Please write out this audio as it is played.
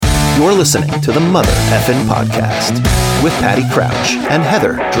You're listening to the Mother Effin' Podcast with Patty Crouch and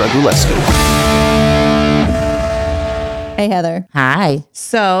Heather Dragulescu. Hey, Heather. Hi.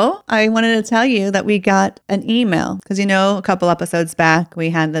 So I wanted to tell you that we got an email because, a couple episodes back,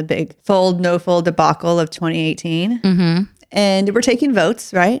 we had the big fold, no fold debacle of 2018. Mm-hmm. And we're taking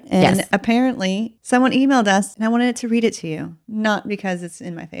votes, right? And Yes. apparently someone emailed us and I wanted to read it to you. Not because it's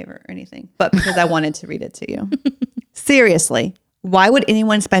in my favor or anything, but because I wanted to read it to you. Seriously, why would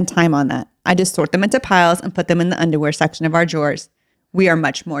anyone spend time on that? I just sort them into piles and put them in the underwear section of our drawers. We are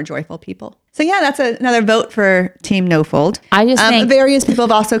much more joyful people. So yeah, that's another vote for Team No Fold. I just think various people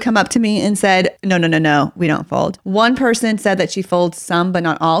have also come up to me and said, no, we don't fold. One person said that she folds some, but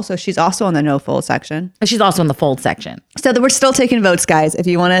not all. So she's also on the no fold section. she's also in the fold section. So we're still taking votes, guys. If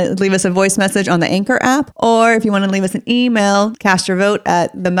you want to leave us a voice message on the Anchor app, or if you want to leave us an email, cast your vote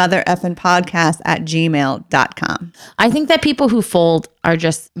at themotherefnpodcast@gmail.com. I think that people who fold are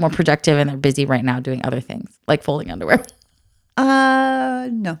just more productive and they're busy right now doing other things, like folding underwear.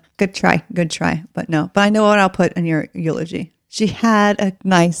 No. Good try. But no. But I know what I'll put in your eulogy. She had a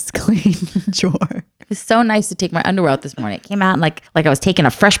nice, clean drawer. It was so nice to take my underwear out this morning. It came out like I was taking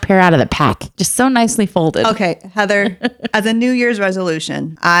a fresh pair out of the pack. Just so nicely folded. Okay, Heather, as a New Year's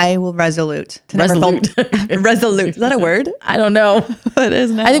resolution, I will resolute to never fold. Resolute. Is that a word? I don't know. It is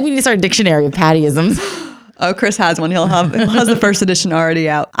now. I think we need to start a dictionary of Pattyisms. Oh, Chris has one. He has the first edition already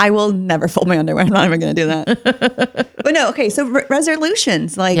out. I will never fold my underwear. I'm not even going to do that. But no, okay. So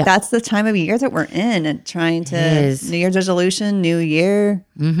resolutions, that's the time of year that we're in and trying to New Year's resolution, new year,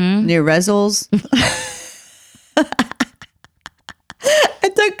 new resols. I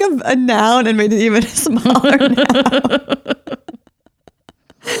took a noun and made it even smaller now.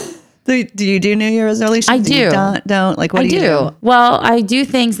 Do you do New Year resolutions? I do. Don't? Like, what I do you do? Well, I do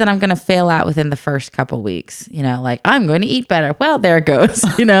things that I'm going to fail at within the first couple weeks. Like I'm going to eat better. Well, there it goes.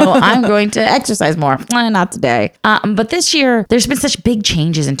 I'm going to exercise more. Not today. But this year, there's been such big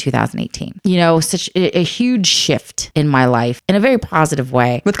changes in 2018. Such a huge shift in my life in a very positive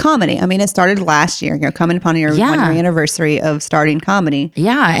way. With comedy. I mean, it started last year. You're coming upon your 1 year anniversary of starting comedy.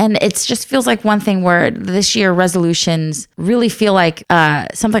 Yeah. And it just feels like one thing where this year resolutions really feel like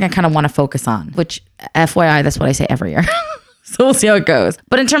something I kind of want to focus on, which FYI, that's what I say every year. So we'll see how it goes.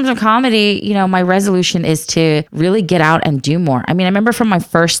 But in terms of comedy, my resolution is to really get out and do more. I mean, I remember from my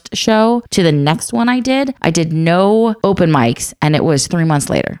first show to the next one I did no open mics and it was 3 months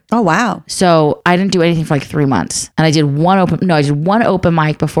later. Oh, wow. So I didn't do anything for like 3 months. And I did one open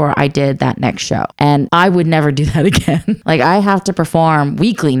mic before I did that next show. And I would never do that again. Like I have to perform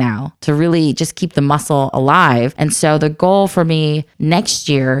weekly now to really just keep the muscle alive. And so the goal for me next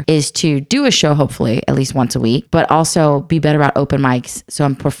year is to do a show, hopefully at least once a week, but also be better about open mics. So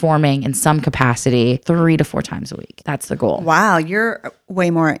I'm performing in some capacity 3 to 4 times a week. That's the goal. Wow. You're way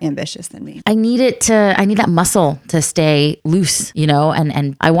more ambitious than me. I need that muscle to stay loose,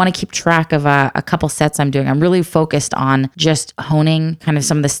 and I want to keep track of a couple sets I'm doing. I'm really focused on just honing kind of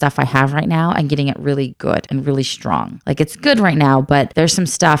some of the stuff I have right now and getting it really good and really strong. Like it's good right now, but there's some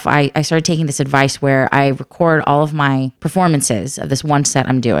stuff I started taking this advice where I record all of my performances of this one set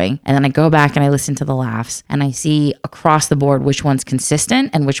I'm doing. And then I go back and I listen to the laughs and I see across the board which one's consistent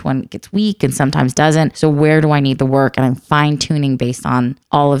and which one gets weak and sometimes doesn't. So where do I need the work? And I'm fine tuning based on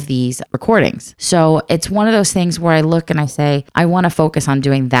all of these recordings. So it's one of those things where I look and I say, I want to focus on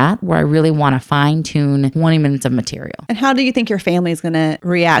doing that, where I really want to fine tune 20 minutes of material. And how do you think your family is going to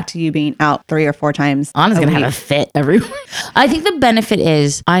react to you being out 3 or 4 times? Anna's going to have a fit everywhere. I think the benefit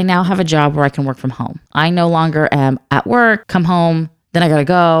is I now have a job where I can work from home. I no longer am at work, come home, then I gotta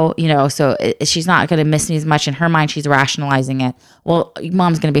go, so she's not gonna miss me as much. In her mind, she's rationalizing it. Well,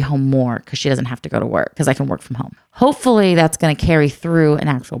 mom's gonna be home more because she doesn't have to go to work because I can work from home. Hopefully that's gonna carry through an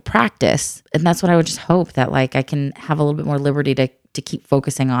actual practice. And that's what I would just hope, that I can have a little bit more liberty to keep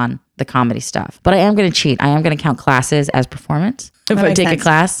focusing on the comedy stuff. But I am gonna cheat. I am gonna count classes as performance. If I take a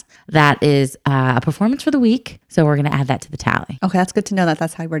class, that is a performance for the week. So we're going to add that to the tally. Okay, that's good to know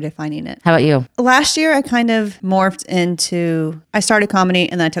that's how we're defining it. How about you? Last year, I kind of morphed into, I started comedy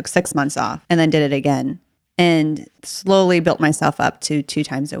and then I took 6 months off and then did it again and slowly built myself up to 2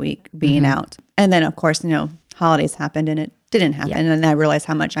 times a week being out. And then, of course, holidays happened and it didn't happen. And then I realized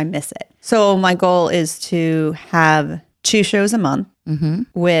how much I miss it. So my goal is to have 2 shows a month.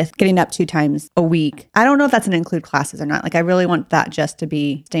 With getting up 2 times a week. I don't know if that's going to include classes or not. I really want that just to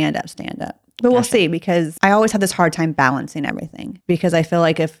be stand up. But we'll see, because I always have this hard time balancing everything, because I feel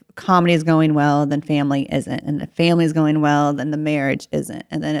like if comedy is going well, then family isn't. And if family is going well, then the marriage isn't.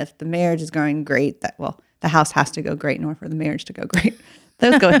 And then if the marriage is going great, the house has to go great in order for the marriage to go great.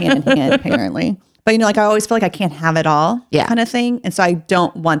 Those go hand in hand, apparently. But, like I always feel like I can't have it all Yeah. kind of thing. And so I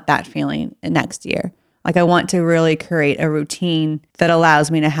don't want that feeling in next year. Like I want to really create a routine that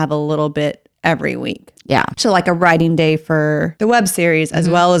allows me to have a little bit every week. Yeah. So like a writing day for the web series as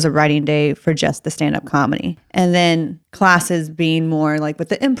well as a writing day for just the stand-up comedy. And then classes being more like with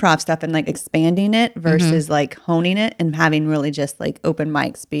the improv stuff and like expanding it versus like honing it and having really just like open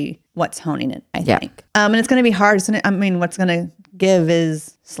mics be what's honing it, I Yeah. think. And it's going to be hard. What's going to give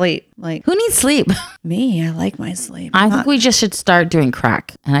is sleep. Like Who needs sleep? me, I like my sleep. I think we just should start doing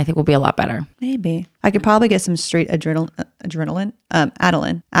crack, and I think we'll be a lot better. Maybe. I could probably get some street adrenaline.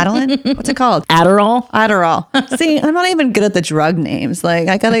 Adderall? What's it called? Adderall? Adderall. See, I'm not even good at the drug names. Like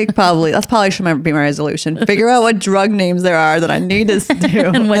I gotta that's probably should be my resolution. Figure out what drug names there are that I need to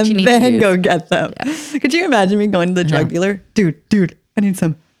do And what you need to then use. go get them. Could you imagine me going to the drug dealer? Dude, I need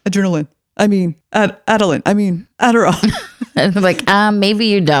some adrenaline. Adderall. Adderall. Like, maybe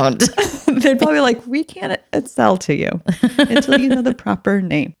you don't. They'd probably be like, we can't sell to you until you know the proper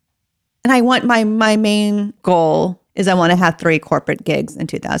name. And I want my main goal is I want to have 3 corporate gigs in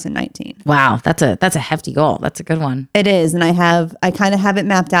 2019. Wow, that's a hefty goal. That's a good one. It is. And I kind of have it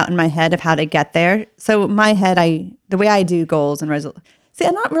mapped out in my head of how to get there. So my head, the way I do goals and see,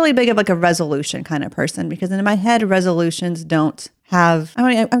 I'm not really big of like a resolution kind of person because in my head, resolutions don't have,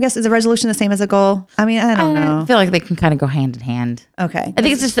 I guess is a resolution the same as a goal? I don't know. I feel like they can kind of go hand in hand. Okay. I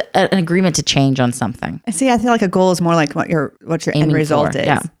think it's just an agreement to change on something. See, I feel like a goal is more like what your Aiming end result for, is.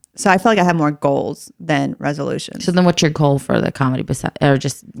 yeah. So I feel like I have more goals than resolutions. So then what's your goal for the comedy or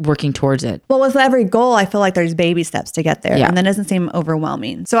just working towards it? Well, with every goal, I feel like there's baby steps to get there. Yeah. And that doesn't seem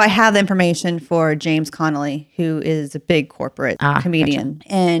overwhelming. So I have the information for James Connolly, who is a big corporate comedian.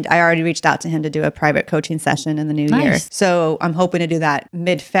 Gotcha. And I already reached out to him to do a private coaching session in the new year. So I'm hoping to do that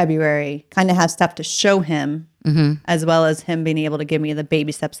mid-February, kind of have stuff to show him. As well as him being able to give me the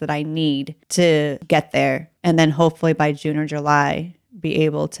baby steps that I need to get there. And then hopefully by June or July, be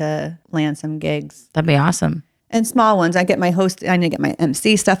able to land some gigs. That'd be awesome. And small ones. I need to get my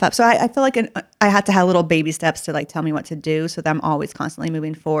MC stuff up. So I feel like I had to have little baby steps to like tell me what to do so that I'm always constantly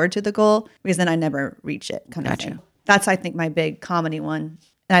moving forward to the goal because then I never reach it kind of thing. That's, I think, my big comedy one.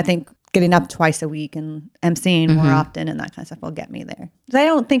 And I think getting up twice a week and MCing more often and that kind of stuff will get me there. Because I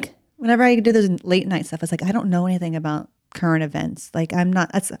don't think, whenever I do those late night stuff, it's like, I don't know anything about current events. Like I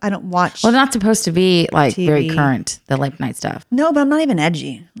don't watch. Well, they're not supposed to be like TV. very current, the late night stuff. No, but I'm not even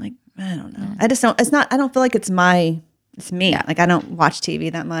edgy. Like, I don't know. I just don't, I don't feel like it's me. Yeah. Like I don't watch TV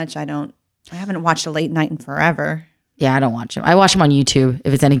that much. I haven't watched a late night in forever. Yeah, I don't watch them. I watch them on YouTube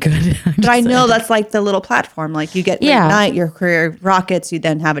if it's any good. But I know that's like the little platform. Like you get late night, your career rockets, you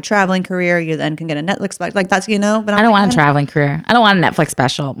then have a traveling career, you then can get a Netflix, like that's, but I don't want a traveling career. I don't want a Netflix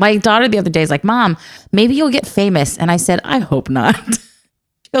special. My daughter the other day is like, Mom, maybe you'll get famous. And I said, I hope not.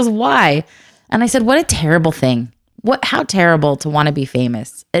 She goes, why? And I said, what a terrible thing. How terrible to want to be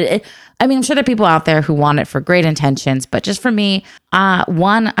famous. I'm sure there are people out there who want it for great intentions, but just for me,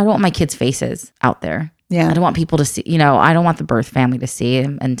 one, I don't want my kids' faces out there. Yeah. I don't want people to see, I don't want the birth family to see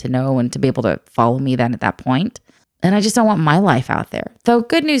and to know and to be able to follow me then at that point. And I just don't want my life out there. Though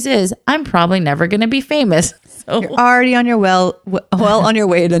good news is I'm probably never going to be famous. So you're already on your well on your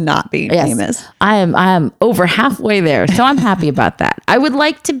way to not being famous. I am over halfway there. So I'm happy about that. I would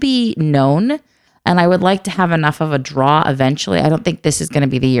like to be known and I would like to have enough of a draw eventually. I don't think this is going to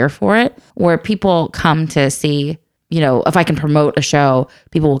be the year for it where people come to see, if I can promote a show,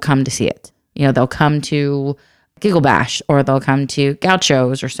 people will come to see it. They'll come to Giggle Bash or they'll come to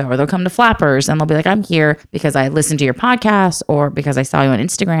Gauchos or they'll come to Flappers and they'll be like, I'm here because I listened to your podcast or because I saw you on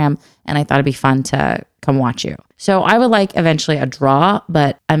Instagram and I thought it'd be fun to come watch you. So I would like eventually a draw,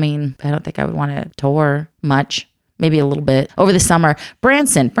 but I don't think I would want to tour much. Maybe a little bit over the summer.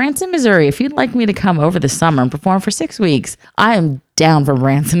 Branson, Missouri. If you'd like me to come over the summer and perform for 6 weeks, I am down for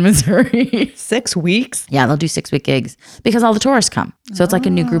Branson, Missouri. 6 weeks? Yeah, they'll do 6-week gigs because all the tourists come. So it's like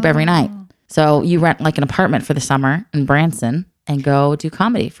a new group every night. So you rent like an apartment for the summer in Branson and go do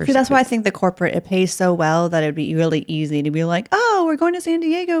comedy for 6 weeks. That's why I think the corporate, it pays so well that it'd be really easy to be like, oh, we're going to San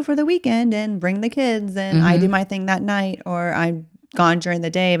Diego for the weekend and bring the kids and I do my thing that night or I'm gone during the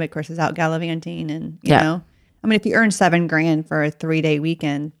day, but Chris is out gallivanting and, you know. If you earn $7,000 for a 3-day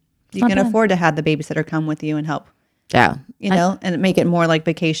weekend, you can afford to have the babysitter come with you and help. Yeah. And make it more like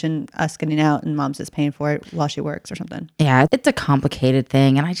vacation, us getting out and mom's just paying for it while she works or something. Yeah, it's a complicated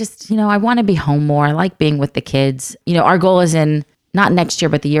thing. And I just, I want to be home more. I like being with the kids. Our goal is in not next year,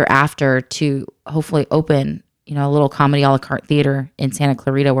 but the year after to hopefully open, a little comedy a la carte theater in Santa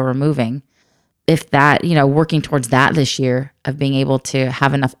Clarita where we're moving. If that, working towards that this year of being able to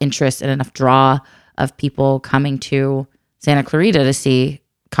have enough interest and enough draw of people coming to Santa Clarita to see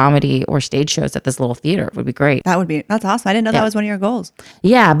comedy or stage shows at this little theater. It would be great. That's awesome. I didn't know that was one of your goals.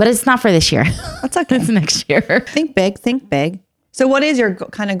 Yeah, but it's not for this year. That's okay. It's next year. Think big. So what is your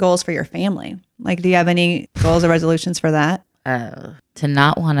kind of goals for your family? Like, do you have any goals or resolutions for that? To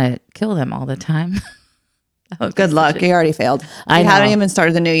not want to kill them all the time. Good luck. You already failed. I You know. haven't even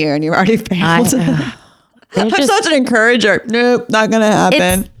started the new year and you already failed. They're I'm just- such an encourager. Nope, not going to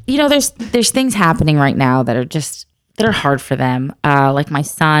happen. There's things happening right now that are hard for them. Like my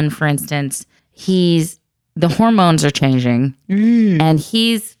son, for instance, the hormones are changing and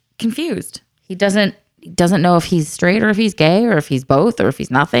he's confused. He doesn't know if he's straight or if he's gay or if he's both or if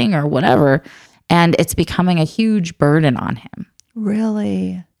he's nothing or whatever. And it's becoming a huge burden on him.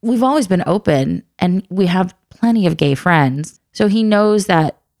 Really? We've always been open and we have plenty of gay friends. So he knows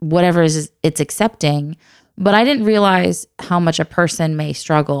that whatever it's accepting. But I didn't realize how much a person may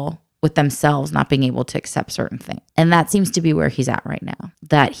struggle with themselves not being able to accept certain things. And that seems to be where he's at right now,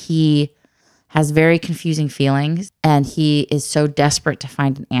 that he has very confusing feelings and he is so desperate to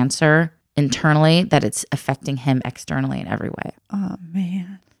find an answer internally that it's affecting him externally in every way. Oh,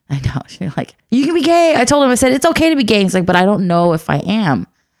 man. I know. She's like, you can be gay. I told him, I said, it's okay to be gay. He's like, but I don't know if I am.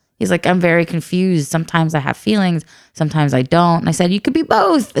 He's like, I'm very confused. Sometimes I have feelings. Sometimes I don't. And I said, you could be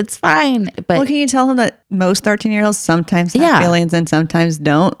both. It's fine. But Well, can you tell him that most 13-year-olds sometimes have Yeah. feelings and sometimes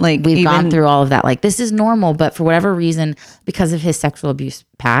don't? Like, we've gone through all of that. Like, this is normal. But for whatever reason, because of his sexual abuse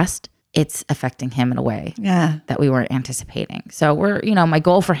past, it's affecting him in a way Yeah. that we weren't anticipating. So my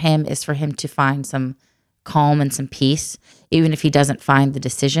goal for him is for him to find some calm and some peace, even if he doesn't find the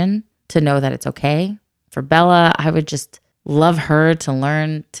decision, to know that it's okay. For Bella, I would just love her to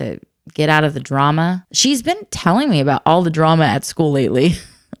learn to get out of the drama. She's been telling me about all the drama at school lately.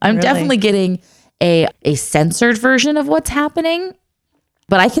 I'm Really? definitely getting a censored version of what's happening,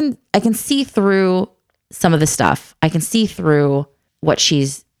 but I can see through some of the stuff. I can see through what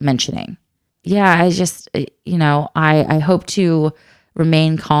she's mentioning. Yeah, I just, I hope to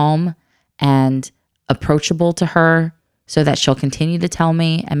remain calm and approachable to her so that she'll continue to tell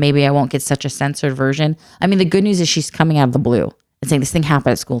me and maybe I won't get such a censored version. I mean, the good news is she's coming out of the blue and saying this thing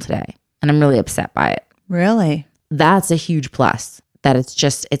happened at school today and I'm really upset by it. Really? That's a huge plus, that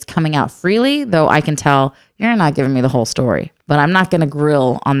it's coming out freely, though I can tell you're not giving me the whole story, but I'm not going to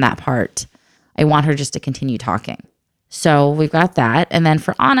grill on that part. I want her just to continue talking. So we've got that. And then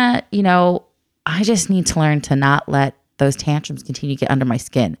for Anna, I just need to learn to not let those tantrums continue to get under my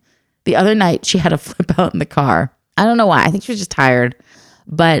skin. The other night she had a flip out in the car. I don't know why. I think she was just tired.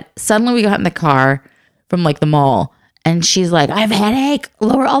 But suddenly we got in the car from like the mall and she's like, I have a headache.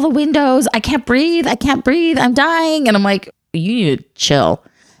 Lower all the windows. I can't breathe. I'm dying. And I'm like, you need to chill.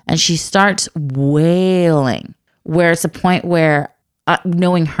 And she starts wailing, where it's a point where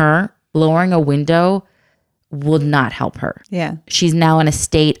knowing her, lowering a window would not help her. Yeah. She's now in a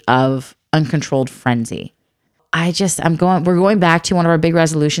state of uncontrolled frenzy. We're going back to one of our big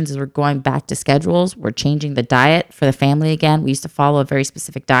resolutions is we're going back to schedules. We're changing the diet for the family again. We used to follow a very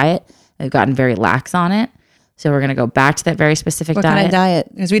specific diet. We've gotten very lax on it. So we're going to go back to that very specific What diet. kind of diet?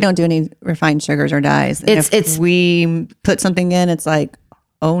 Because we don't do any refined sugars or dyes. And if we put something in, it's like,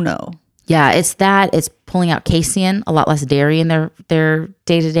 oh no. Yeah, it's that. It's pulling out casein, a lot less dairy in their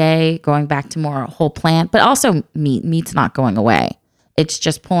day-to-day, going back to more whole plant, but also meat. Meat's not going away. It's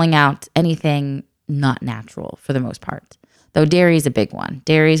just pulling out anything not natural for the most part. Though dairy is a big one.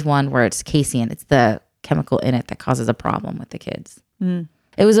 Dairy is one where it's casein. It's the chemical in it that causes a problem with the kids.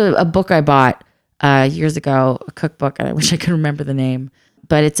 It was a book I bought years ago, a cookbook, and I wish I could remember the name.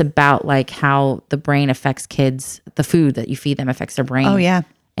 But it's about like how the brain affects kids. The food that you feed them affects their brain. Oh, yeah.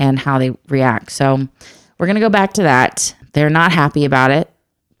 And how they react. So we're going to go back to that. They're not happy about it,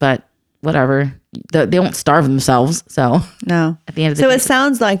 but whatever. They won't starve themselves. So No. at the end of the So day. it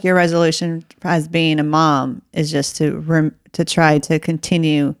sounds like your resolution as being a mom is just to try to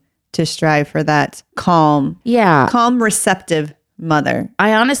continue to strive for that calm, receptive mother.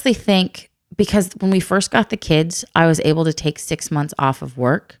 I honestly think because when we first got the kids, I was able to take 6 months off of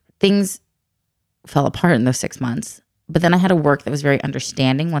work. Things fell apart in those 6 months. But then I had a work that was very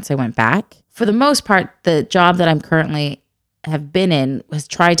understanding once I went back. For the most part, the job that I'm currently have been in has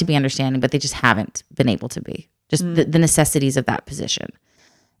tried to be understanding, but they just haven't been able to be. Just the necessities of that position.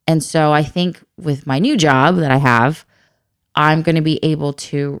 And so I think with my new job that I have, I'm going to be able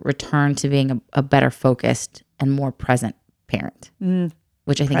to return to being a better focused and more present parent,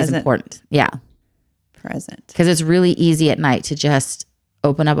 which I think is important. Yeah. Present. Because it's really easy at night to just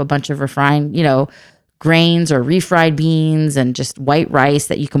open up a bunch of refined, grains or refried beans and just white rice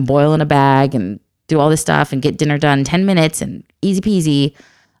that you can boil in a bag and do all this stuff and get dinner done in 10 minutes and easy peasy.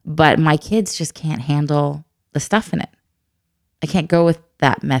 But my kids just can't handle the stuff in it. I can't go with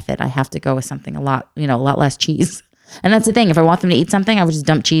that method. I have to go with something a lot less cheese. And that's the thing. If I want them to eat something, I would just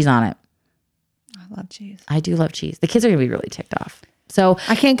dump cheese on it. I love cheese. I do love cheese. The kids are going to be really ticked off. So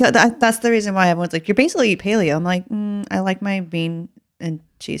I can't go. That's the reason why everyone's like, you're basically paleo. I'm like, I like my bean and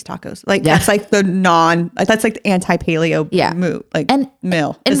cheese tacos. Like that's like the that's like the anti-paleo move. Like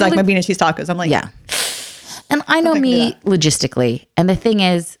meal. It's like my bean and cheese tacos. I'm like, yeah. And I know me logistically. And the thing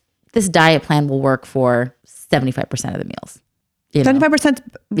is, this diet plan will work for 75% of the meals. 75%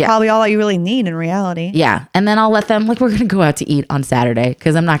 probably all you really need in reality. Yeah. And then I'll let them, like, we're going to go out to eat on Saturday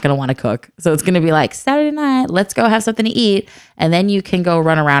because I'm not going to want to cook. So it's going to be like, Saturday night, let's go have something to eat. And then you can go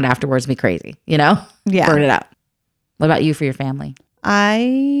run around afterwards and be crazy, Yeah. Burn it up. What about you for your family?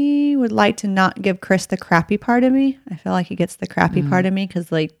 I would like to not give Chris the crappy part of me. I feel like he gets the crappy part of me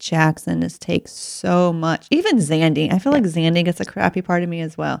because like Jackson takes so much. Even Zandy. I feel like Zandy gets the crappy part of me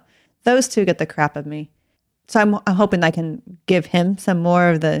as well. Those two get the crap of me. So I'm hoping I can give him some more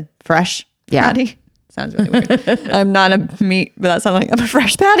of the fresh patty. Sounds really weird. I'm not a meat, but that sounds like I'm a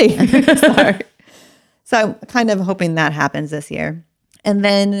fresh patty. Sorry. So I'm kind of hoping that happens this year. And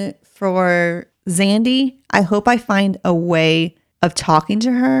then for Zandy, I hope I find a way of talking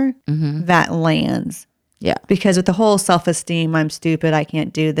to her that lands. Yeah. Because with the whole self-esteem, I'm stupid, I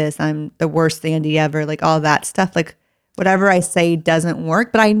can't do this, I'm the worst Zandy ever, like all that stuff, like whatever I say doesn't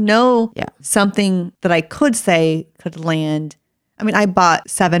work. But I know something that I could say could land. I mean, I bought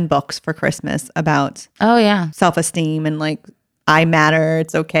 7 books for Christmas about self-esteem and like I matter,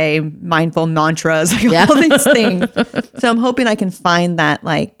 it's okay, mindful mantras, like all these things. So I'm hoping I can find that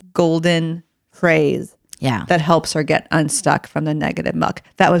like golden phrase that helps her get unstuck from the negative muck.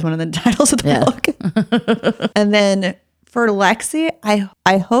 That was one of the titles of the book. And then for Lexi,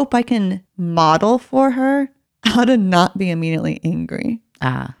 I hope I can model for her how to not be immediately angry.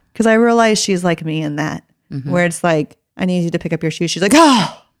 Because I realize she's like me in that, where it's like, I need you to pick up your shoes. She's like,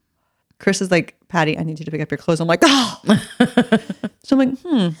 oh. Chris is like, Patty, I need you to pick up your clothes. I'm like, oh. So I'm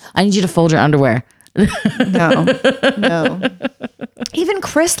like, I need you to fold your underwear. No. Even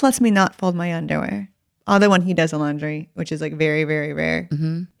Chris lets me not fold my underwear. Although when he does the laundry, which is like very, very rare,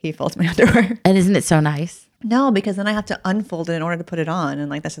 he folds my underwear. And isn't it so nice? No, because then I have to unfold it in order to put it on. And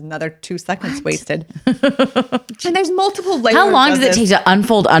like, that's another 2 seconds wasted. And there's multiple layers. How long does it take to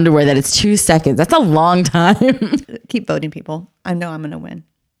unfold underwear that it's 2 seconds? That's a long time. Keep voting, people. I know I'm going to win.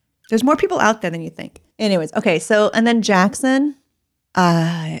 There's more people out there than you think. Anyways, okay. So, and then Jackson,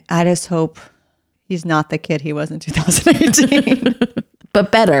 I just hope he's not the kid he was in 2018. But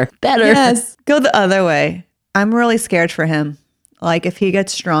better. Yes, go the other way. I'm really scared for him. Like if he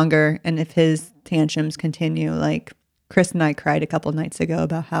gets stronger and if his tantrums continue, like Chris and I cried a couple nights ago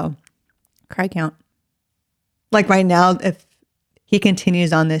about how cry count. Like right now, if he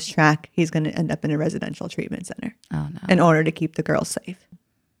continues on this track, he's going to end up in a residential treatment center in order to keep the girls safe.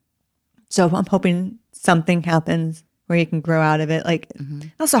 So I'm hoping something happens where he can grow out of it. Like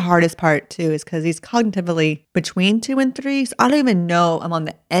that's the hardest part too, is because he's cognitively between 2 and 3. So I don't even know I'm on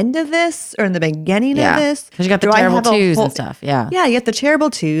the end of this or in the beginning of this. Because you got the terrible 2s and stuff. Yeah, you have the terrible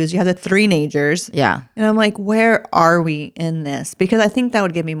 2s. You have the 3-nagers. Yeah. And I'm like, where are we in this? Because I think that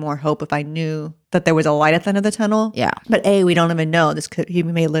would give me more hope if I knew that there was a light at the end of the tunnel. Yeah. But we don't even know. He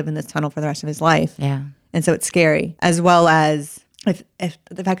may live in this tunnel for the rest of his life. Yeah. And so it's scary. As well as if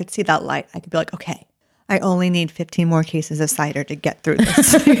I could see that light, I could be like, okay, I only need 15 more cases of cider to get through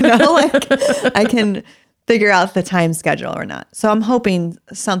this. Like I can figure out the time schedule or not. So I'm hoping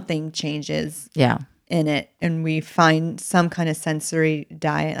something changes in it and we find some kind of sensory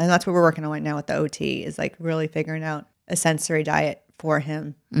diet. And that's what we're working on right now with the OT, is like really figuring out a sensory diet for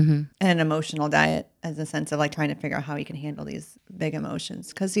him and an emotional diet, as a sense of like trying to figure out how he can handle these big emotions.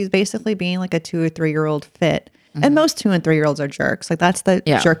 Because he's basically being like a 2 or 3-year-old fit. And most 2 and 3-year-olds are jerks. Like that's the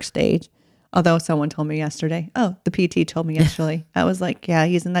jerk stage. Although someone told me yesterday, the PT told me yesterday, I was like, yeah,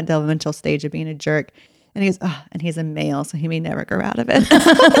 he's in that developmental stage of being a jerk. And he goes, and he's a male, so he may never grow out of it.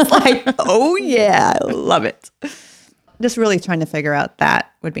 It's like, oh yeah, I love it. Just really trying to figure out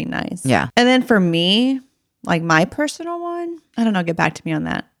that would be nice. Yeah. And then for me, like my personal one, I don't know, get back to me on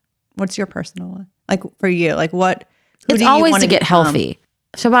that. What's your personal one? Like for you, like what? It's always to get healthy.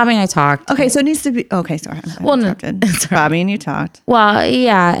 So Bobby and I talked. Okay, so it needs to be, sorry. No, Bobby and you talked. Well,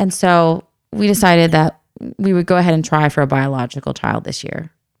 yeah. And so we decided that we would go ahead and try for a biological child this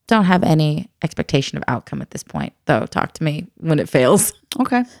year. Don't have any expectation of outcome at this point, though. Talk to me when it fails.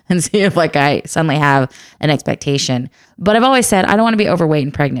 Okay. And see if like I suddenly have an expectation. But I've always said I don't want to be overweight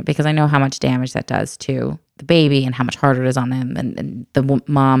and pregnant because I know how much damage that does to the baby and how much harder it is on them and the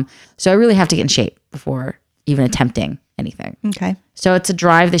mom. So I really have to get in shape before even attempting anything. Okay. So it's a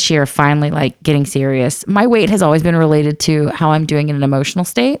drive this year, finally like getting serious. My weight has always been related to how I'm doing in an emotional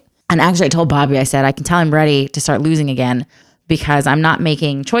state. And actually I told Bobby, I said, I can tell I'm ready to start losing again because I'm not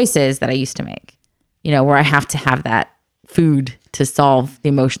making choices that I used to make, where I have to have that food to solve the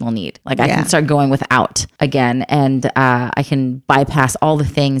emotional need. Like I can start going without again. And I can bypass all the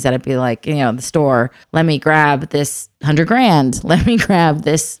things that I'd be like, the store, let me grab this $100,000. Let me grab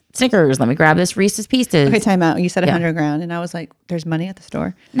this Snickers. Let me grab this Reese's Pieces. Okay, time out. You said $100,000 and I was like, there's money at the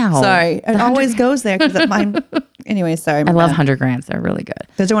store. No. Sorry. It always goes there because mine. Anyway, sorry. I love $100,000. They're really good.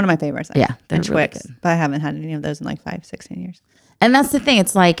 Those are one of my favorites. Actually. Yeah, they're and really Twix, good. but I haven't had any of those in like 16 years. And that's the thing.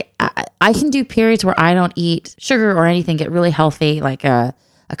 It's like I can do periods where I don't eat sugar or anything, get really healthy. Like a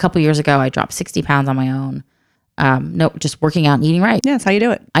couple years ago, I dropped 60 pounds on my own. Just working out and eating right. Yeah, that's how you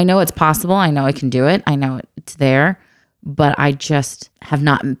do it. I know it's possible. I know I can do it. I know it's there, but I just have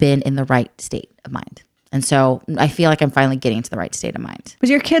not been in the right state of mind. And so I feel like I'm finally getting to the right state of mind. But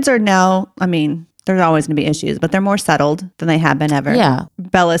your kids are now, there's always going to be issues, but they're more settled than they have been ever. Yeah.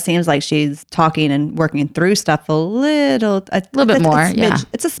 Bella seems like she's talking and working through stuff a little bit more. Yeah.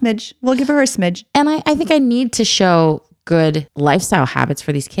 It's a smidge. We'll give her a smidge. And I think I need to show good lifestyle habits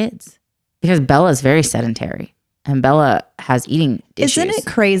for these kids because Bella is very sedentary and Bella has eating issues. Isn't it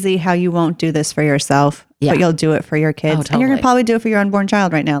crazy how you won't do this for yourself, but you'll do it for your kids? Oh, totally. And you're going to probably do it for your unborn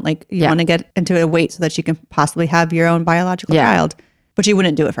child right now. Like you want to get into a weight so that you can possibly have your own biological child. But you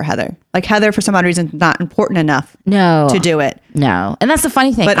wouldn't do it for Heather. Like Heather, for some odd reason, not important enough to do it. No. And that's the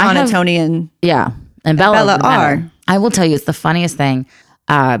funny thing. But Anna, Tony, and Bella are. I will tell you, it's the funniest thing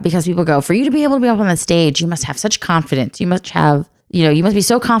because people go, for you to be able to be up on the stage, you must have such confidence. You must have, you must be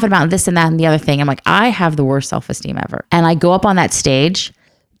so confident about this and that and the other thing. I'm like, I have the worst self-esteem ever. And I go up on that stage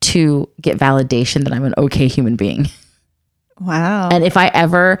to get validation that I'm an okay human being. Wow. And if I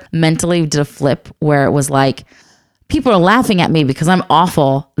ever mentally did a flip where it was like, people are laughing at me because I'm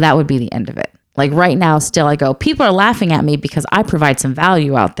awful, that would be the end of it. Like right now, still I go, people are laughing at me because I provide some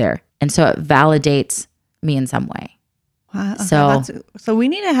value out there. And so it validates me in some way. Wow. Okay, so we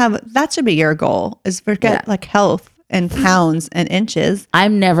need to have, that should be your goal, is forget like health and pounds and inches.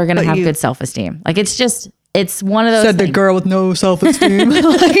 I'm never going to have good self-esteem. Like it's one of those Said the girl with no self-esteem.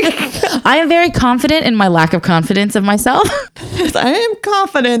 I am very confident in my lack of confidence of myself. I am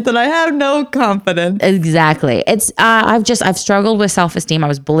confident that I have no confidence. Exactly. It's I've struggled with self-esteem. I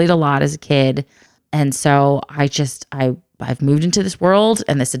was bullied a lot as a kid. And so I've moved into this world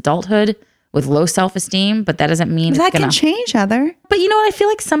and this adulthood with low self-esteem, but that doesn't mean that can change, Heather. But you know what? I feel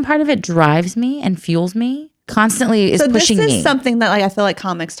like some part of it drives me and fuels me. Constantly is pushing me. So this is something that I feel like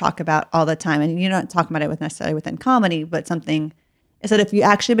comics talk about all the time, and you're not talking about it necessarily within comedy, but something is that if you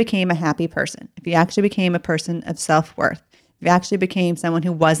actually became a happy person, if you actually became a person of self-worth, if you actually became someone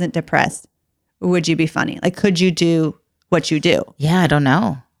who wasn't depressed, would you be funny? Like, could you do what you do? Yeah, I don't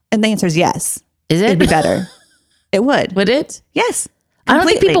know. And the answer is yes. Is it? It'd be better. It would. Would it? Yes. Completely. I don't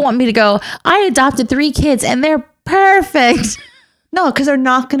think people want me to go, I adopted 3 kids and they're perfect. No, because they're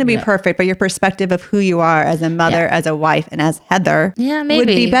not going to be perfect, but your perspective of who you are as a mother, as a wife, and as Heather would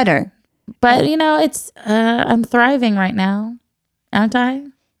be better. But, it's, I'm thriving right now, aren't I?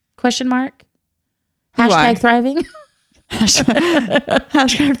 Question mark? Hashtag thriving?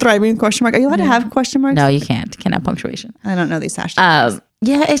 Hashtag thriving, question mark. Are you allowed to have question marks? No, you can't. Can't have punctuation. I don't know these hashtags.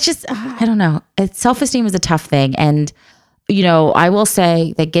 It's just, I don't know. Self-esteem is a tough thing. And, I will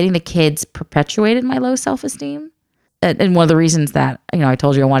say that getting the kids perpetuated my low self-esteem. And one of the reasons that, I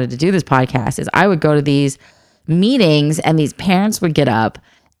told you I wanted to do this podcast is I would go to these meetings and these parents would get up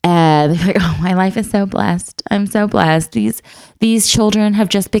and they're like, oh, my life is so blessed. I'm so blessed. These children have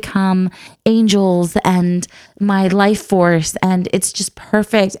just become angels and my life force and it's just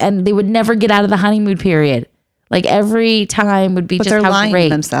perfect. And they would never get out of the honeymoon period. Like every time would be but just they're how lying great.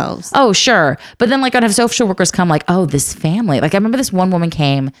 To themselves. Oh, sure. But then I'd have social workers come like, oh, this family. Like I remember this one woman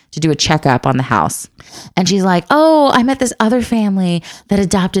came to do a checkup on the house. And she's like, oh, I met this other family that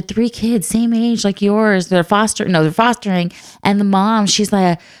adopted 3 kids, same age like yours. They're fostering. And the mom, she's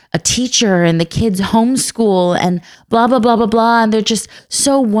like a teacher and the kids homeschool and blah, blah, blah, blah, blah. And they're just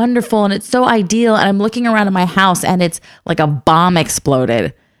so wonderful and it's so ideal. And I'm looking around at my house and it's like a bomb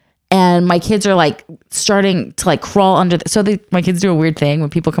exploded. And my kids are like starting to like crawl under. My kids do a weird thing when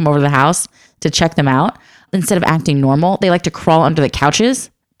people come over to the house to check them out. Instead of acting normal, they like to crawl under the couches.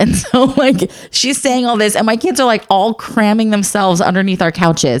 And so like she's saying all this and my kids are like all cramming themselves underneath our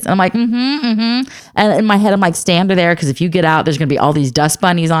couches. And I'm like, And in my head, I'm like, stay under there. Cause if you get out, there's going to be all these dust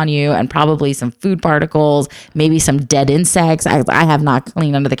bunnies on you and probably some food particles, maybe some dead insects. I have not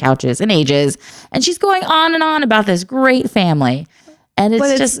cleaned under the couches in ages. And she's going on and on about this great family. And it's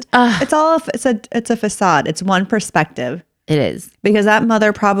But just, it's a facade. It's one perspective. it is. Because that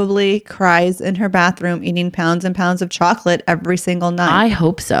mother probably cries in her bathroom eating pounds and pounds of chocolate every single night. I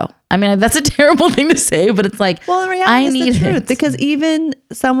hope so. I mean, that's a terrible thing to say, but it's like, Well, in reality, I it's need the truth. it. Because even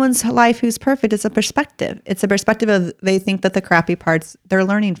someone's life who's perfect, it's a perspective. It's a perspective of they think that the crappy parts they're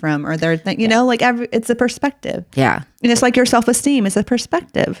learning from, or they're, it's a perspective. Yeah. And it's like your self-esteem is a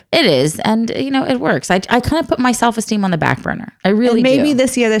perspective. It is. And, it works. I kind of put my self-esteem on the back burner. I really And maybe do.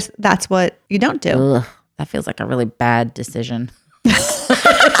 this year, that's what you don't do. Ugh, that feels like a really bad decision.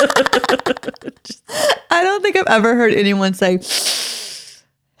 I don't think I've ever heard anyone say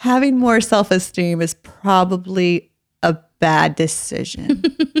having more self-esteem is probably a bad decision.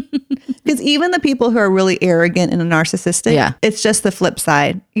 Because even the people who are really arrogant and narcissistic, Yeah. it's just the flip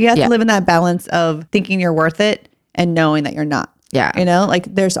side. You have Yeah. to live in that balance of thinking you're worth it and knowing that you're not. Yeah.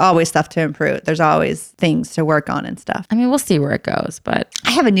 Like there's always stuff to improve. There's always things to work on and stuff. I mean, we'll see where it goes, but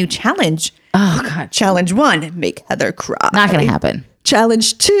I have a new challenge. oh God, Challenge 1, make Heather cry. not going to happen.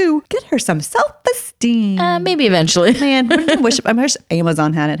 Challenge 2, get her some self-esteem. Maybe eventually. Man, I wish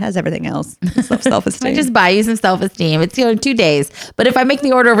Amazon had it. It has everything else. Self-esteem. I just buy you some self-esteem. It's 2 days. But if I make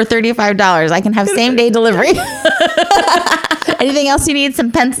the order over $35, I can have same day delivery. Anything else you need?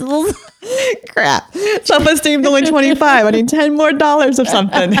 Some pencils? Crap. Self-esteem's only 25. I need $10 more of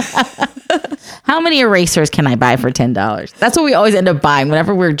something. How many erasers can I buy for $10? That's what we always end up buying.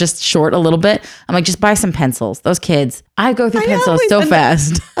 Whenever we're just short a little bit, I'm like, just buy some pencils. Those kids, I go through pencils so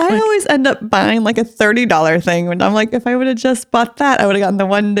fast. I always end up buying like a $30 thing. And I'm like, if I would have just bought that, I would have gotten the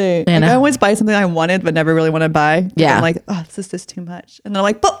one day. Like, I always buy something I wanted, but never really want to buy. Yeah. I'm like, oh, this is just too much. And then I'm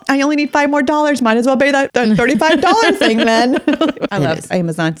like, but I only need $5 more. Might as well pay that $35 thing then. I love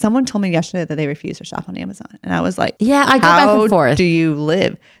Amazon. Someone told me yesterday that they refuse to shop on Amazon. And I was like, Yeah, I go back and forth. How do you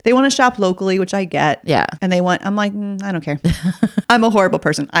live? They want to shop locally, which I get. Yeah. And I'm like, I don't care. I'm a horrible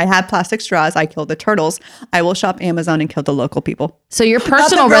person. I have plastic straws. I killed the turtles. I will shop Amazon and kill the local people. So your Not the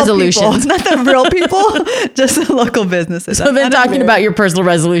personal real resolutions. people. Not the real people, just the local businesses. So then talking about your personal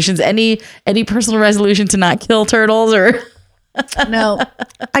resolutions, any personal resolution to not kill turtles or? No,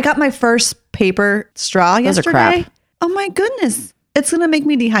 I got my first paper straw Those are yesterday. crap. Oh my goodness. It's going to make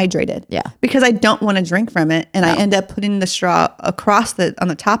me dehydrated. Yeah. Because I don't want to drink from it. And I end up putting the straw on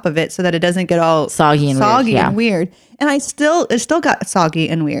the top of it so that it doesn't get all Soggy and weird. And it still got soggy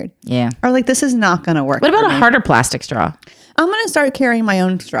and weird. Yeah. Or like, this is not going to work. What about for a me. harder plastic straw? I'm going to start carrying my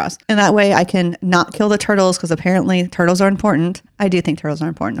own straws. And that way I can not kill the turtles because apparently turtles are important. I do think turtles are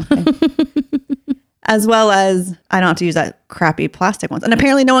important. Okay. As well as I don't have to use that crappy plastic ones. And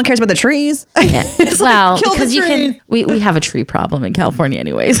apparently no one cares about the trees. Yeah. Well, kill the because you trees. can, we have a tree problem in California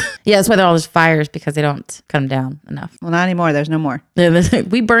anyways. Yeah, that's why there are all those fires because they don't cut them down enough. Well, not anymore. There's no more.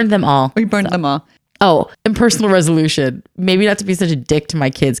 We burned them all. We burned them all. Oh, and personal resolution, maybe not to be such a dick to my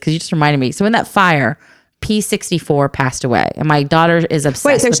kids because you just reminded me. So in that fire, P64 passed away, and my daughter is obsessed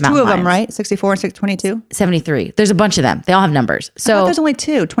Wait, there's with two mountain of them, lions. right? 64 and 622? 73. There's a bunch of them. They all have numbers. I thought So there's only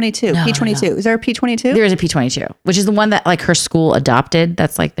two. 22. P22. Is there a P22? there is a P22, which is the one that like her school adopted.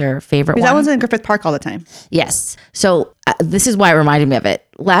 That's like their favorite Because one. that one's in Griffith Park all the time. Yes. So this is why it reminded me of it.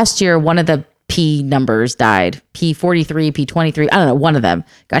 Last year, one of the P numbers died. P43, P23. I don't know. One of them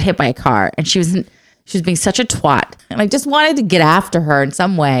got hit by a car, and she was being such a twat, and I just wanted to get after her in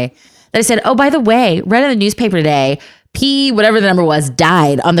some way. That I said, oh, by the way, read in the newspaper today, P whatever the number was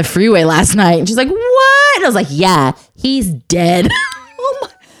died on the freeway last night. And she's like, what? And I was like, yeah, he's dead.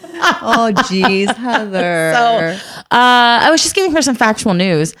 Oh, geez, Heather. So I was just giving her some factual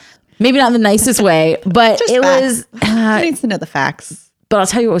news. Maybe not in the nicest way, but Just it facts. was. She needs to know the facts. But I'll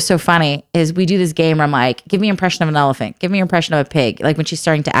tell you what was so funny is we do this game where I'm like, give me an impression of an elephant. Give me an impression of a pig. Like when she's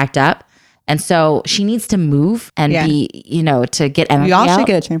starting to act up. And so she needs to move and be, to get energy We all out. should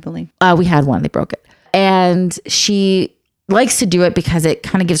get a trampoline. We had one. They broke it. And she likes to do it because it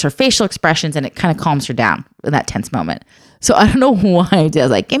kind of gives her facial expressions and it kind of calms her down in that tense moment. So I don't know why I did. I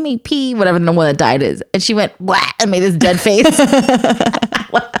was like, give me P, whatever the one that died is. And she went, what? And made this dead face.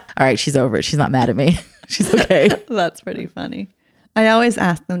 All right, she's over it. She's not mad at me. She's okay. That's pretty funny. I always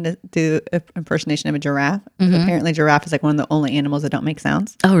ask them to do an impersonation of a giraffe. Apparently giraffe is like one of the only animals that don't make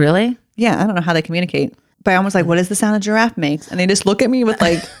sounds. Oh, really? Yeah, I don't know how they communicate. But I'm almost like, what is the sound a giraffe makes? And they just look at me with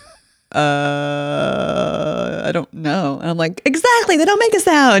like, I don't know. And I'm like, exactly, they don't make a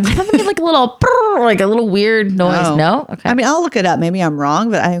sound. I made like a little, like a little weird noise. Oh. No? Okay. I mean, I'll look it up. Maybe I'm wrong,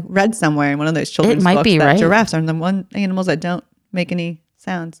 but I read somewhere in one of those children's might books be that right. giraffes are the one animals that don't make any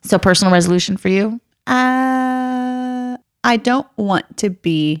sounds. So personal resolution for you? I don't want to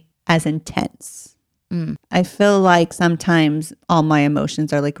be as intense. I feel like sometimes all my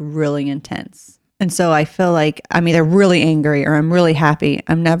emotions are like really intense. And so I feel like I'm either really angry or I'm really happy.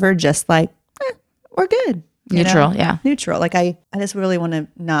 I'm never just like, we're good. you Neutral, know? yeah. Neutral. Like I just really want to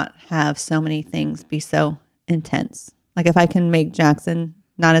not have so many things be so intense. Like if I can make Jackson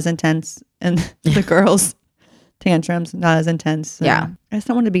not as intense and the girls tantrums not as intense. Yeah. I just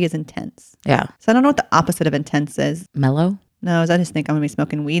don't want to be as intense. Yeah. So I don't know what the opposite of intense is. Mellow? No, I just think I'm gonna be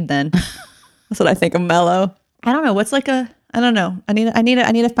smoking weed then. That's what I think of mellow. I don't know. What's like I don't know. I need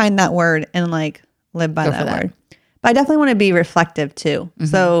to find that word and like live by that word. But I definitely want to be reflective too. Mm-hmm.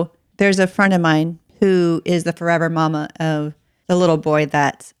 So there's a friend of mine who is the forever mama of the little boy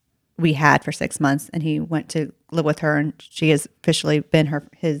that we had for 6 months, and he went to live with her, and she has officially been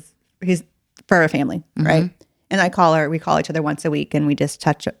his forever family, mm-hmm. right? And we call each other once a week, and we just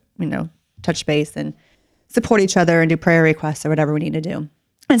touch base and support each other and do prayer requests or whatever we need to do.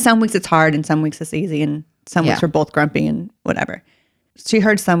 And some weeks it's hard, and some weeks it's easy, and some weeks we're both grumpy and whatever. She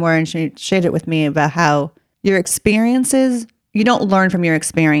heard somewhere, and she shared it with me about how your experiences, you don't learn from your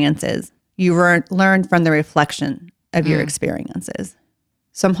experiences. You learn from the reflection of your experiences.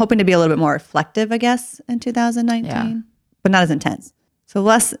 So I'm hoping to be a little bit more reflective, I guess, in 2019, but not as intense. So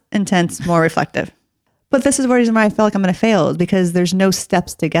less intense, more reflective. But this is the reason why I feel like I'm going to fail, is because there's no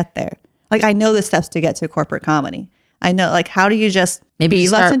steps to get there. Like I know the steps to get to corporate comedy. I know, like, how do you just be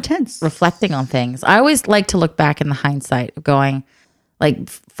less intense? Reflecting on things. I always like to look back in the hindsight of going, like,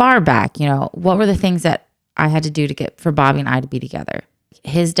 far back, what were the things that I had to do for Bobby and I to be together?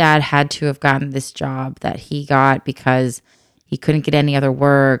 His dad had to have gotten this job that he got because he couldn't get any other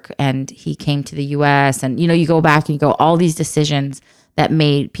work, and he came to the US, and, you go back and you go, all these decisions that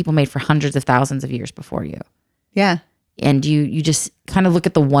people made for hundreds of thousands of years before you. Yeah. And you just kind of look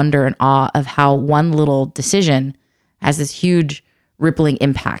at the wonder and awe of how one little decision has this huge rippling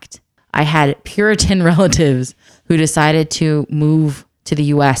impact. I had Puritan relatives who decided to move to the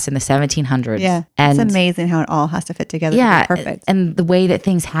US in the 1700s. Yeah. And it's amazing how it all has to fit together. Yeah. Perfect. And the way that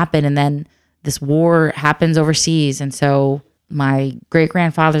things happen, and then this war happens overseas. And so my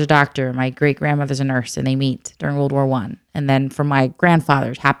great-grandfather's a doctor, my great-grandmother's a nurse, and they meet during World War I. And then for my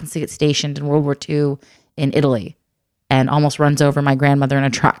grandfather, happens to get stationed in World War II in Italy and almost runs over my grandmother in a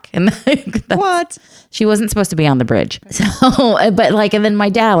truck. And what? She wasn't supposed to be on the bridge. So, and then my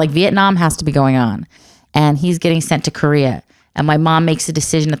dad, Vietnam has to be going on, and he's getting sent to Korea. And my mom makes a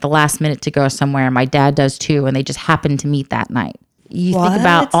decision at the last minute to go somewhere, and my dad does too, and they just happen to meet that night. You think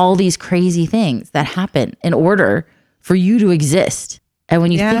about all these crazy things that happen in order for you to exist. And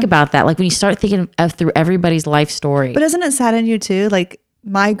when you think about that, when you start thinking through everybody's life story. But doesn't it sadden you too? Like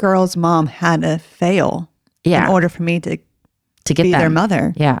my girl's mom had to fail in order for me to get be their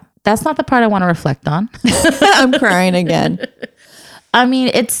mother. Yeah. That's not the part I want to reflect on. I'm crying again. I mean,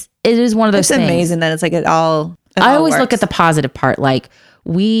 it is one of those things. It's amazing that it's like it all I always works. Look at the positive part.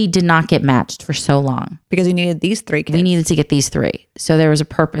 We did not get matched for so long. Because you needed these 3 kids. We needed to get these 3. So there was a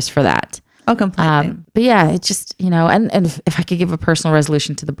purpose for that. Oh, completely. But yeah, it's just, and if I could give a personal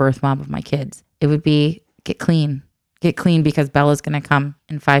resolution to the birth mom of my kids, it would be get clean. Get clean, because Bella's going to come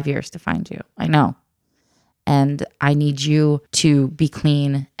in 5 years to find you. I know. And I need you to be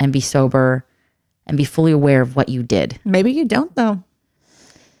clean and be sober and be fully aware of what you did. Maybe you don't, though.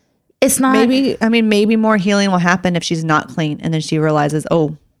 It's not. Maybe more healing will happen if she's not clean. And then she realizes,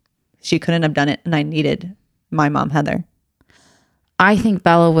 oh, she couldn't have done it. And I needed my mom, Heather. I think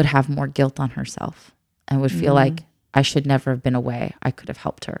Bella would have more guilt on herself and would feel like I should never have been away. I could have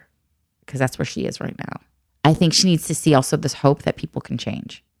helped her, because that's where she is right now. I think she needs to see also this hope that people can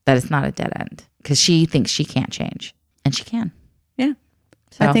change, that it's not a dead end, because she thinks she can't change, and she can. Yeah.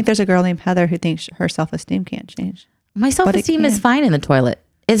 So. I think there's a girl named Heather who thinks her self-esteem can't change. My self-esteem is fine in the toilet.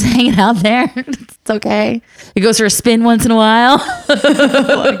 It's hanging out there. It's okay. It goes for a spin once in a while.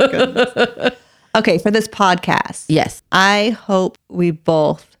 Oh my goodness. Okay, for this podcast. Yes. I hope we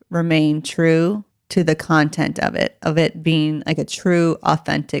both remain true to the content of it being like a true,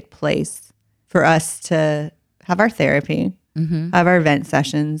 authentic place for us to have our therapy, have our vent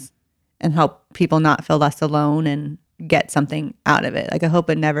sessions, and help people not feel less alone and get something out of it. Like I hope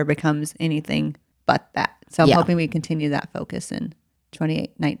it never becomes anything but that. So I'm hoping we continue that focus in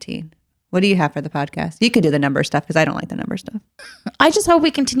 2019. What do you have for the podcast? You could do the number stuff, because I don't like the number stuff. I just hope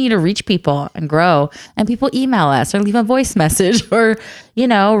we continue to reach people and grow, and people email us or leave a voice message or,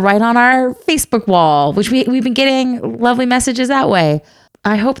 write on our Facebook wall, which we've been getting lovely messages that way.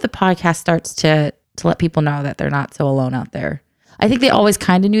 I hope the podcast starts to let people know that they're not so alone out there. I think they always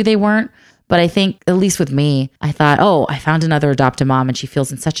kind of knew they weren't, but I think, at least with me, I thought, oh, I found another adopted mom and she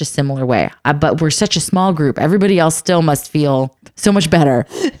feels in such a similar way. But we're such a small group. Everybody else still must feel so much better.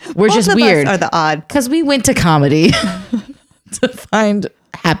 We're Both just of weird. Us are the odd. Because we went to comedy to find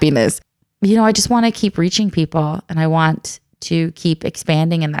happiness. I just want to keep reaching people, and I want to keep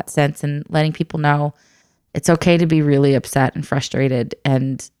expanding in that sense and letting people know it's okay to be really upset and frustrated,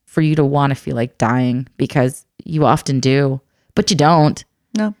 and for you to want to feel like dying, because you often do, but you don't.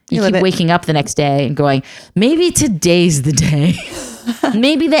 No, you keep waking up the next day and going, maybe today's the day.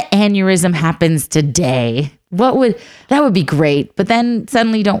 Maybe the aneurysm happens today. That would be great. But then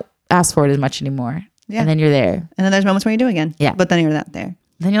suddenly you don't ask for it as much anymore. Yeah. And then you're there. And then there's moments where you do again. Yeah. But then you're not there.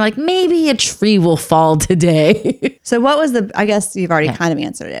 Then you're like, maybe a tree will fall today. So what was I guess you've already kind of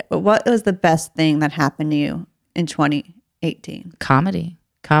answered it, but what was the best thing that happened to you in 2018? Comedy,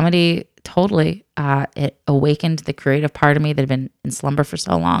 totally. It awakened the creative part of me that had been in slumber for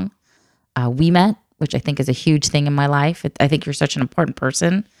so long. We met, which I think is a huge thing in my life. I think you're such an important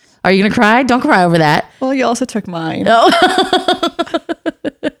person. Are you going to cry? Don't cry over that. Well, you also took mine. No.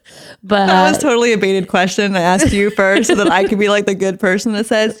 But that was totally a baited question. I asked you first so that I could be like the good person that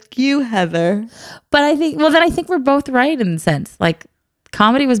says, you, Heather. But I think we're both right in the sense. Like,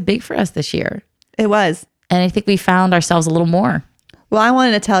 comedy was big for us this year. It was. And I think we found ourselves a little more. Well, I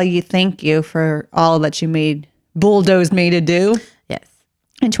wanted to tell you thank you for all that you bulldozed me to do. Yes.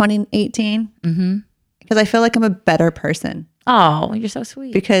 In 2018. Mm-hmm. Because I feel like I'm a better person. Oh, you're so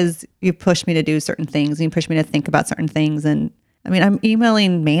sweet. Because you pushed me to do certain things. And you pushed me to think about certain things. And I mean, I'm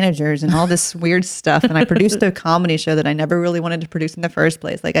emailing managers and all this weird stuff. And I produced a comedy show that I never really wanted to produce in the first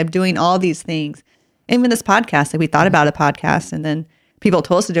place. Like, I'm doing all these things. Even this podcast, like, we thought about a podcast, and then people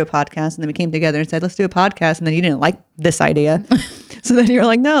told us to do a podcast, and then we came together and said, let's do a podcast. And then you didn't like this idea. So then you're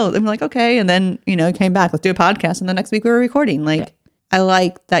like, no. And I'm like, okay. And then, came back, let's do a podcast. And the next week we were recording. Like, yeah. I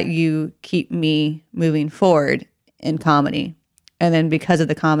like that you keep me moving forward in comedy. And then because of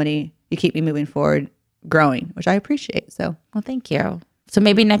the comedy, you keep me moving forward, growing, which I appreciate. So, well, thank you. So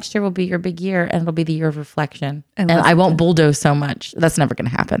maybe next year will be your big year, and it'll be the year of reflection. And I won't bulldoze so much. That's never going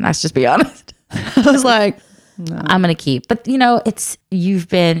to happen. Let's just be honest. I was like, no. I'm going to keep. But, you've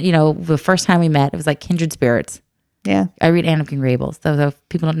been, the first time we met, it was like kindred spirits. Yeah. I read Anne of Green Gables. So if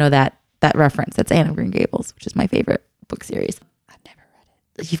people don't know that reference, that's Anne of Green Gables, which is my favorite book series. I've never read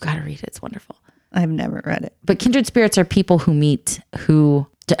it. You've got to read it. It's wonderful. I've never read it. But kindred spirits are people who meet who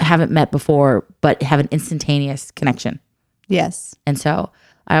haven't met before, but have an instantaneous connection. Yes. And so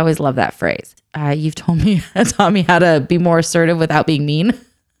I always love that phrase. You've taught me how to be more assertive without being mean.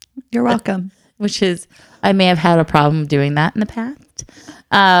 You're welcome. Which is, I may have had a problem doing that in the past.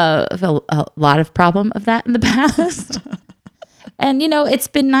 A lot of problem of that in the past. And, it's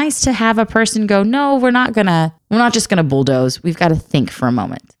been nice to have a person go, no, we're not just going to bulldoze. We've got to think for a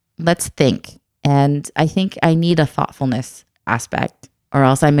moment. Let's think. And I think I need a thoughtfulness aspect, or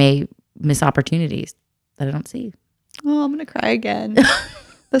else I may miss opportunities that I don't see. Oh, I'm going to cry again.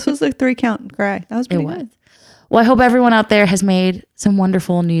 This was a 3-count cry. That was pretty good. Well, I hope everyone out there has made some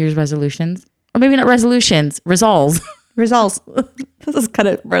wonderful New Year's resolutions. Or maybe not resolutions, resolves. Let's just cut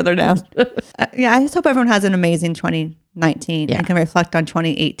it further down. I just hope everyone has an amazing 2019 and can reflect on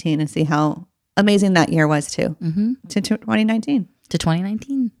 2018 and see how amazing that year was too. Mm-hmm. To 2019. To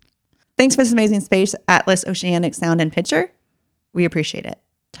 2019. Thanks for this amazing space, Atlas Oceanic Sound and Picture. We appreciate it.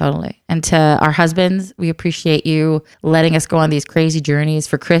 Totally. And to our husbands, we appreciate you letting us go on these crazy journeys.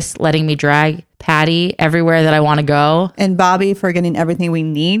 For Chris, letting me drag Patty everywhere that I want to go. And Bobby for getting everything we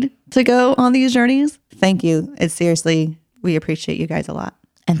need to go on these journeys. Thank you. It's seriously, we appreciate you guys a lot.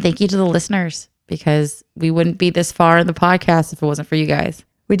 And thank you to the listeners, because we wouldn't be this far in the podcast if it wasn't for you guys.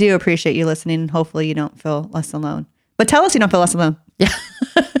 We do appreciate you listening. And hopefully you don't feel less alone. But tell us you don't feel less alone. Yeah.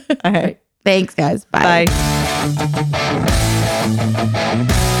 All right. Thanks, guys. Bye.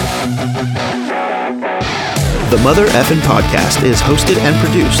 The Mother Effin' Podcast is hosted and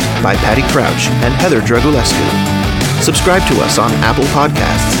produced by Patty Crouch and Heather Dragulescu. Subscribe to us on Apple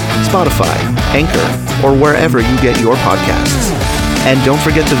Podcasts, Spotify, Anchor, or wherever you get your podcasts. And don't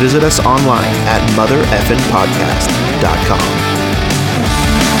forget to visit us online at mothereffinpodcast.com.